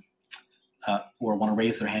want to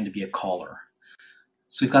raise their hand to be a caller?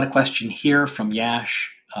 So we've got a question here from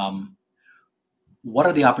Yash. What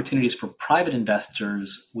are the opportunities for private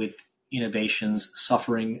investors with innovations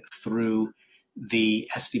suffering through the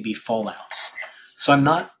SVB fallouts? So I'm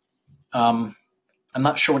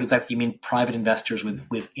not sure what exactly you mean, private investors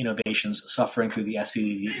with innovations suffering through the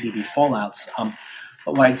SVB fallouts.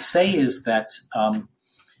 But what I'd say is that,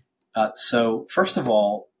 so first of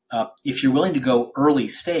all, if you're willing to go early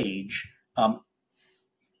stage,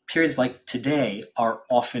 periods like today are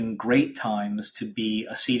often great times to be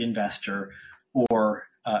a seed investor or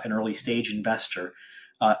an early stage investor.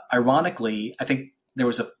 Ironically, I think there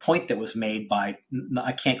was a point that was made by,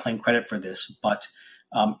 I can't claim credit for this, but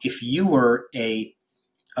if you were a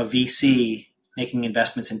VC making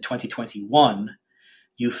investments in 2021,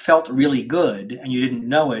 you felt really good and you didn't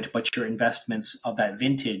know it, but your investments of that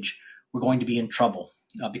vintage were going to be in trouble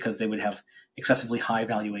because they would have excessively high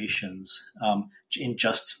valuations in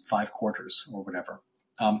just 5 quarters or whatever.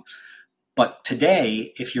 But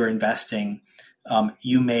today, if you're investing,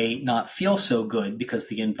 you may not feel so good because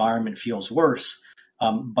the environment feels worse,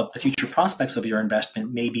 but the future prospects of your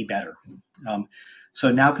investment may be better.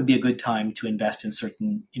 So now could be a good time to invest in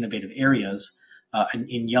certain innovative areas.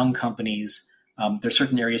 In young companies, there's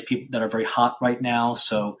certain areas that are very hot right now.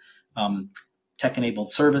 So tech-enabled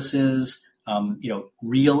services,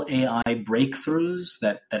 real AI breakthroughs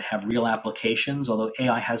that have real applications, although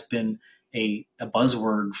AI has been a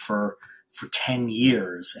buzzword for 10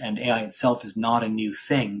 years, and AI itself is not a new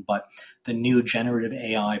thing, but the new generative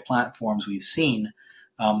AI platforms we've seen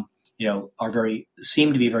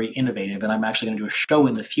seem to be very innovative. And I'm actually going to do a show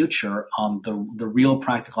in the future on the real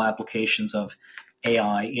practical applications of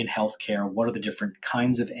AI in healthcare. What are the different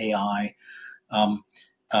kinds of AI,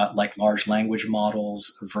 like large language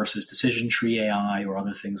models versus decision tree AI or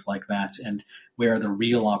other things like that, and where are the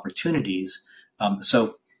real opportunities?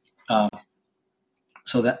 So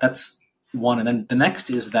that's one. And then the next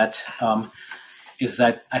is that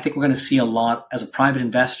I think we're going to see a lot as a private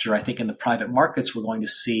investor. I think in the private markets, we're going to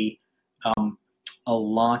see a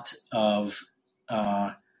lot of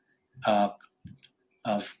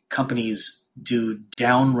companies do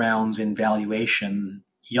down rounds in valuation.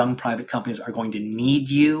 Young private companies are going to need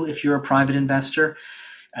you if you're a private investor,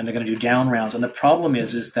 and they're going to do down rounds. And the problem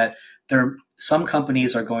is that some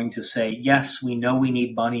companies are going to say, yes, we know we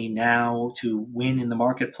need money now to win in the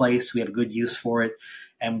marketplace. We have a good use for it.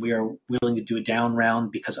 and we are willing to do a down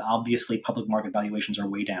round because obviously public market valuations are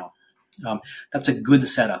way down. That's a good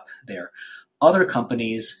setup there. Other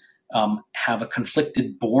companies have a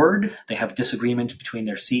conflicted board. They have disagreement between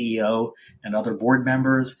their CEO and other board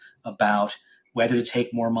members about whether to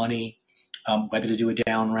take more money, whether to do a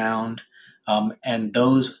down round. And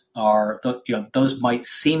those might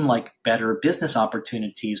seem like better business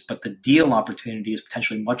opportunities, but the deal opportunity is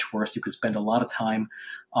potentially much worse. You could spend a lot of time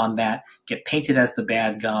on that, get painted as the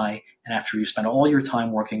bad guy, and after you spend all your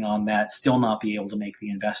time working on that, still not be able to make the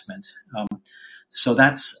investment. So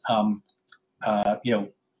that's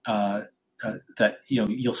that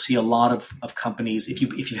you'll see a lot of companies. If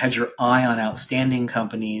you had your eye on outstanding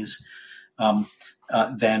companies,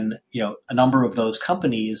 then a number of those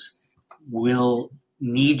companies will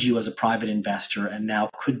need you as a private investor, and now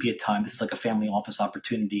could be a time. This is like a family office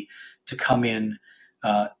opportunity to come in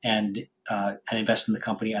and invest in the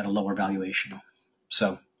company at a lower valuation.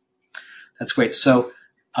 So that's great. So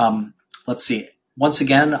let's see. Once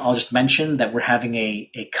again, I'll just mention that we're having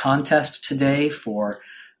a contest today for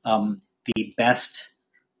the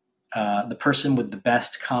person with the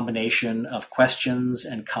best combination of questions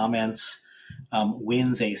and comments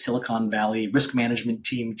wins a Silicon Valley Risk Management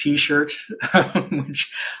Team T-shirt,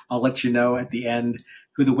 which I'll let you know at the end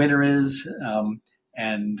who the winner is,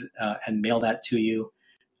 and mail that to you.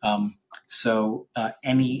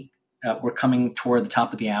 We're coming toward the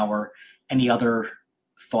top of the hour. Any other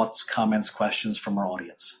thoughts, comments, questions from our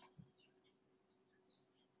audience?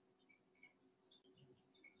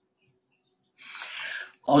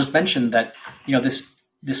 I'll just mention that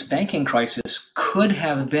this banking crisis could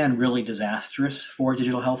have been really disastrous for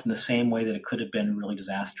digital health in the same way that it could have been really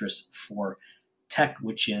disastrous for tech,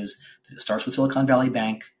 which is that it starts with Silicon Valley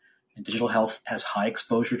Bank, and digital health has high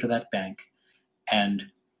exposure to that bank,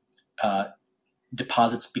 and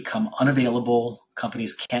deposits become unavailable.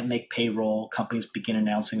 Companies can't make payroll. Companies begin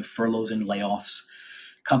announcing furloughs and layoffs.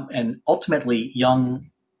 And ultimately,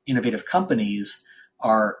 young, innovative companies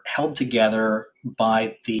are held together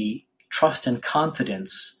by the trust and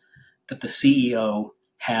confidence that the CEO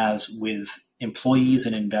has with employees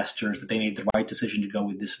and investors that they made the right decision to go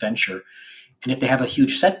with this venture. And if they have a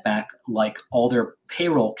huge setback, like all their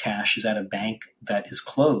payroll cash is at a bank that is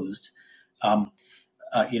closed, the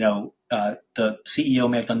CEO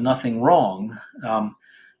may have done nothing wrong,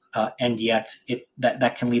 and yet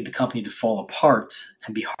that can lead the company to fall apart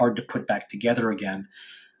and be hard to put back together again.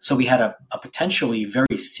 So we had a potentially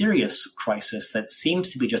very serious crisis that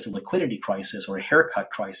seems to be just a liquidity crisis or a haircut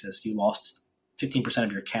crisis. You lost 15%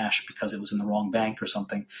 of your cash because it was in the wrong bank or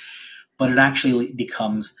something. But it actually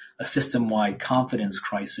becomes a system-wide confidence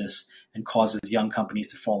crisis and causes young companies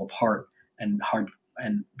to fall apart and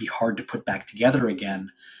be hard to put back together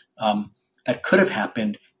again. That could have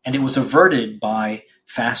happened, and it was averted by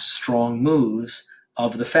fast, strong moves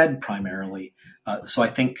of the Fed primarily. So I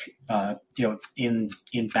think, in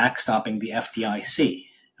backstopping the FDIC.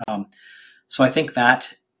 So I think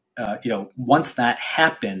that, once that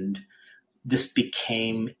happened, this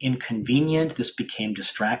became inconvenient. This became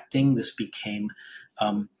distracting. This became,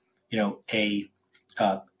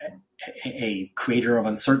 a creator of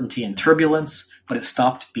uncertainty and turbulence. But it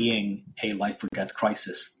stopped being a life or death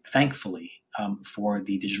crisis, thankfully, for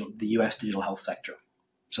the U.S. digital health sector.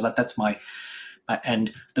 So that's my.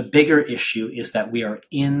 And the bigger issue is that we are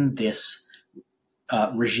in this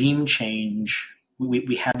regime change.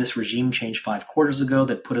 We had this regime change 5 quarters ago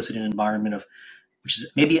that put us in an environment which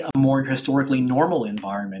is maybe a more historically normal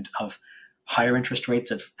environment of higher interest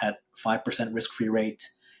rates at 5% risk-free rate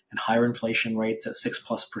and higher inflation rates at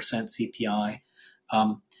 6+% CPI,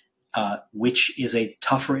 which is a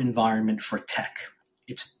tougher environment for tech.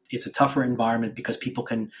 It's a tougher environment because people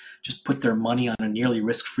can just put their money on a nearly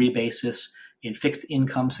risk-free basis in fixed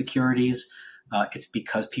income securities. It's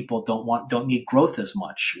because people don't need growth as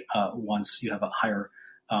much once you have a higher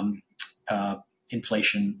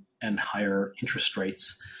inflation and higher interest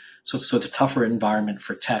rates. So it's a tougher environment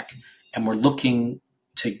for tech, and we're looking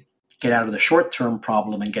to get out of the short-term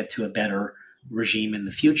problem and get to a better regime in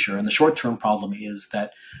the future. And the short-term problem is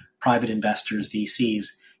that private investors, VCs,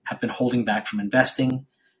 have been holding back from investing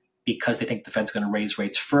because they think the Fed's going to raise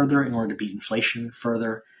rates further in order to beat inflation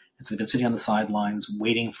further. And so they've been sitting on the sidelines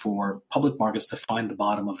waiting for public markets to find the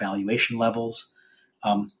bottom of valuation levels.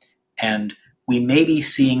 And we may be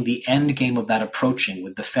seeing the end game of that approaching,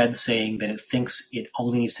 with the Fed saying that it thinks it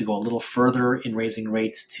only needs to go a little further in raising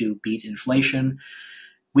rates to beat inflation.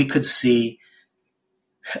 We could see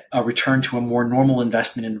a return to a more normal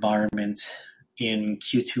investment environment in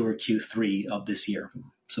Q2 or Q3 of this year.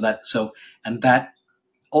 And that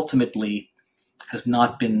ultimately has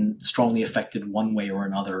not been strongly affected one way or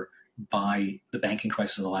another by the banking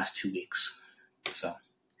crisis of the last 2 weeks. So,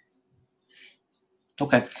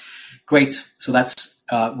 okay, great. So that's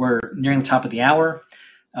we're nearing the top of the hour.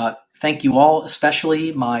 Thank you all,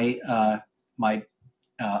 especially my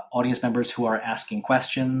audience members who are asking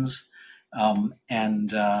questions,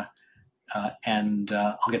 and I'll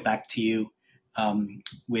get back to you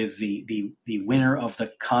with the winner of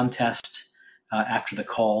the contest after the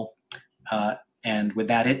call. And with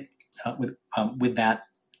that,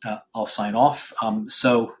 I'll sign off.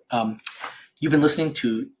 You've been listening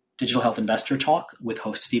to Digital Health Investor Talk with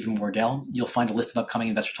host Steven Wardell. You'll find a list of upcoming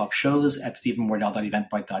Investor Talk shows at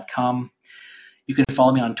stephenwardell.eventbrite.com. You can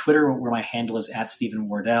follow me on Twitter, where my handle is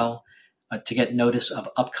 @StevenWardell. To get notice of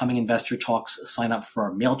upcoming Investor Talks, sign up for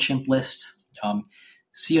our MailChimp list.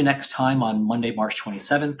 See you next time on Monday, March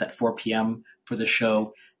 27th at 4 p.m. for the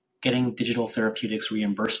show Getting Digital Therapeutics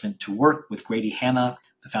Reimbursement to Work with Grady Hanna,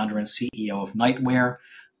 the founder and CEO of Nightwear,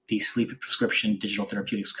 the sleep prescription digital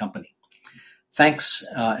therapeutics company. Thanks,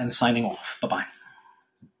 and signing off. Bye-bye.